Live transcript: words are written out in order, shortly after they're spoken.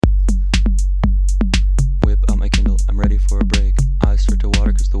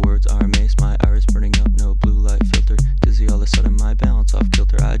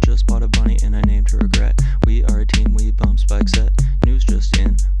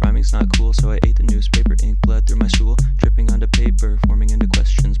tadpole, so I ate the newspaper. Ink bled through my stool, dripping onto paper, forming into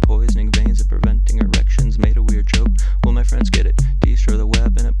questions, poisoning veins and preventing erections. Made a weird joke, will my friends get it? Destroy the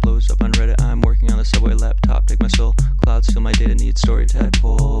web and it blows up on Reddit. I'm working on the subway laptop, take my soul. Clouds fill my data, need story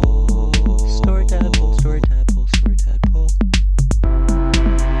tadpole. Story tadpole, story tadpole, story tadpole.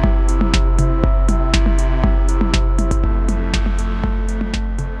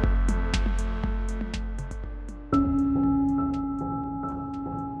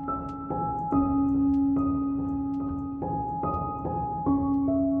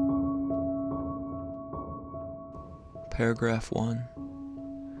 Paragraph 1.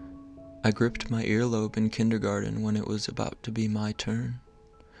 I gripped my earlobe in kindergarten when it was about to be my turn.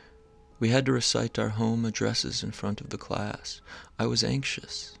 We had to recite our home addresses in front of the class. I was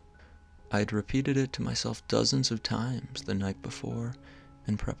anxious. I had repeated it to myself dozens of times the night before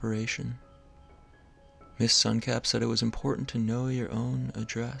in preparation. Miss Suncap said it was important to know your own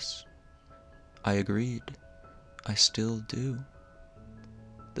address. I agreed. I still do.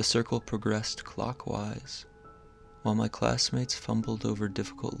 The circle progressed clockwise. While my classmates fumbled over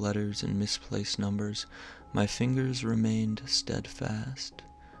difficult letters and misplaced numbers, my fingers remained steadfast,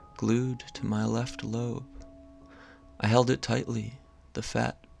 glued to my left lobe. I held it tightly, the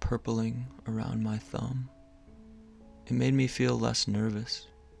fat purpling around my thumb. It made me feel less nervous.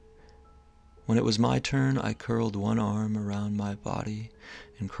 When it was my turn, I curled one arm around my body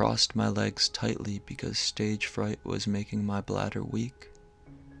and crossed my legs tightly because stage fright was making my bladder weak.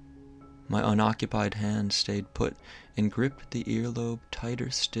 My unoccupied hand stayed put and gripped the earlobe tighter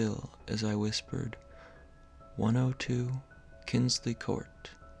still as I whispered, 102 Kinsley Court,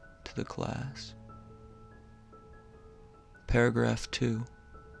 to the class. Paragraph 2.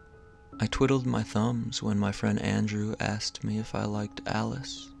 I twiddled my thumbs when my friend Andrew asked me if I liked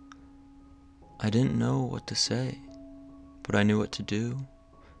Alice. I didn't know what to say, but I knew what to do.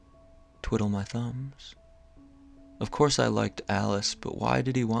 Twiddle my thumbs. Of course I liked Alice, but why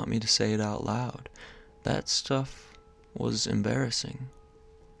did he want me to say it out loud? That stuff was embarrassing.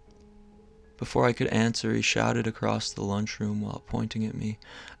 Before I could answer, he shouted across the lunchroom while pointing at me,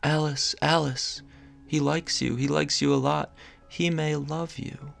 Alice, Alice, he likes you a lot. He may love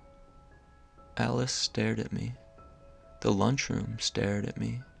you. Alice stared at me. The lunchroom stared at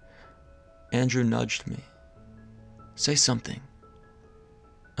me. Andrew nudged me. Say something.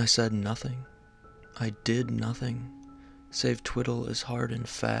 I said nothing. I did nothing, save twiddle as hard and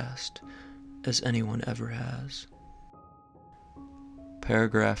fast as anyone ever has.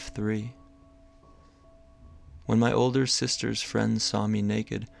 Paragraph 3. When my older sister's friends saw me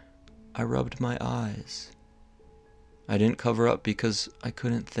naked, I rubbed my eyes. I didn't cover up because I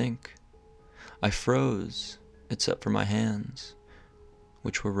couldn't think. I froze, except for my hands,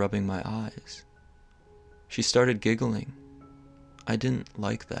 which were rubbing my eyes. She started giggling. I didn't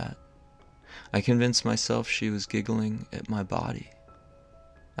like that. I convinced myself she was giggling at my body.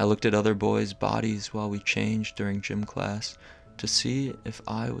 I looked at other boys' bodies while we changed during gym class to see if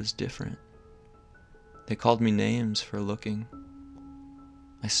I was different. They called me names for looking.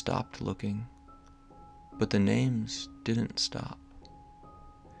 I stopped looking, but the names didn't stop.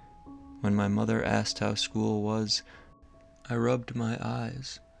 When my mother asked how school was, I rubbed my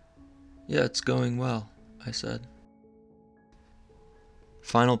eyes. Yeah, it's going well, I said.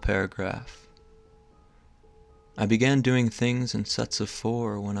 Final paragraph. I began doing things in sets of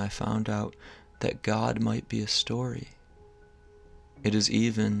 4 when I found out that God might be a story. It is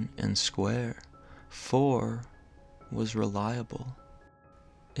even and square. 4 was reliable.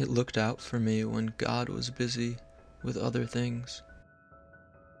 It looked out for me when God was busy with other things.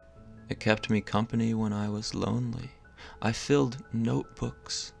 It kept me company when I was lonely. I filled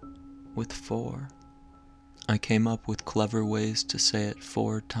notebooks with 4. I came up with clever ways to say it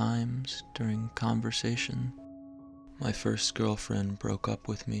 4 times during conversation. My first girlfriend broke up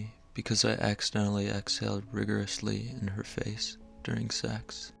with me because I accidentally exhaled rigorously in her face during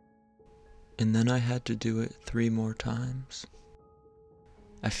sex. And then I had to do it 3 more times.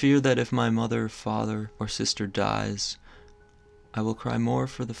 I fear that if my mother, father, or sister dies, I will cry more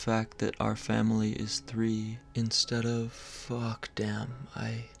for the fact that our family is 3 instead of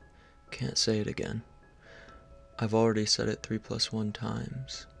I can't say it again. I've already said it 3 + 1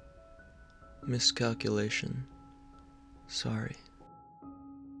 times. Miscalculation. Sorry.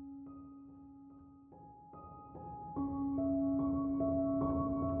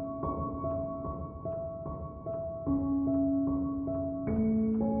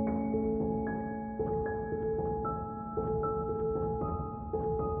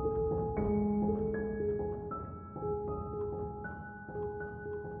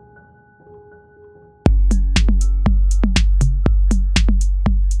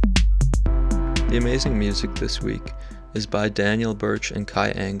 The amazing music this week is by Daniel Birch and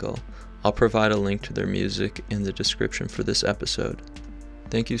Kai Engel. I'll provide a link to their music in the description for this episode.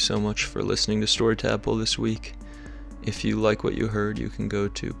 Thank you so much for listening to Story Tadpole this week. If you like what you heard, you can go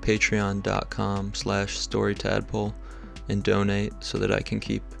to patreon.com/storytadpole and donate so that I can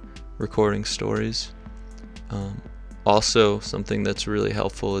keep recording stories. Also, something that's really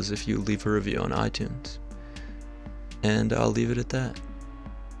helpful is if you leave a review on iTunes. And I'll leave it at that.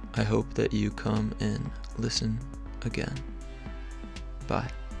 I hope that you come and listen again. Bye.